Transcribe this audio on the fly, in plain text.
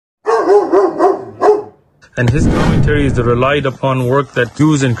And his commentary is the relied upon work that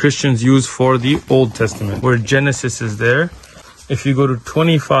Jews and Christians use for the Old Testament, where Genesis is there. If you go to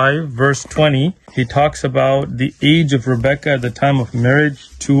 25, verse 20, he talks about the age of Rebekah at the time of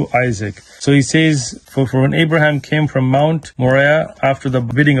marriage to Isaac. So he says, for when Abraham came from Mount Moriah after the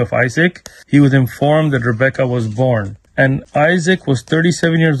bidding of Isaac, he was informed that Rebekah was born. And Isaac was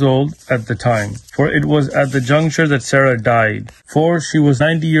 37 years old at the time, for it was at the juncture that Sarah died. For she was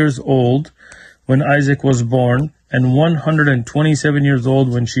 90 years old when Isaac was born, and 127 years old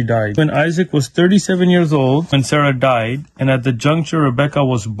when she died. When Isaac was 37 years old when Sarah died, and at the juncture Rebekah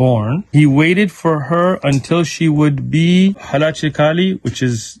was born, he waited for her until she would be halachikali, which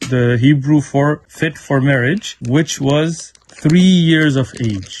is the Hebrew for fit for marriage, which was 3 years of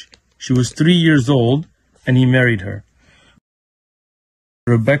age. She was 3 years old, and he married her.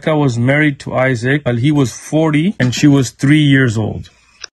 Rebekah was married to Isaac while he was 40 and she was 3 years old.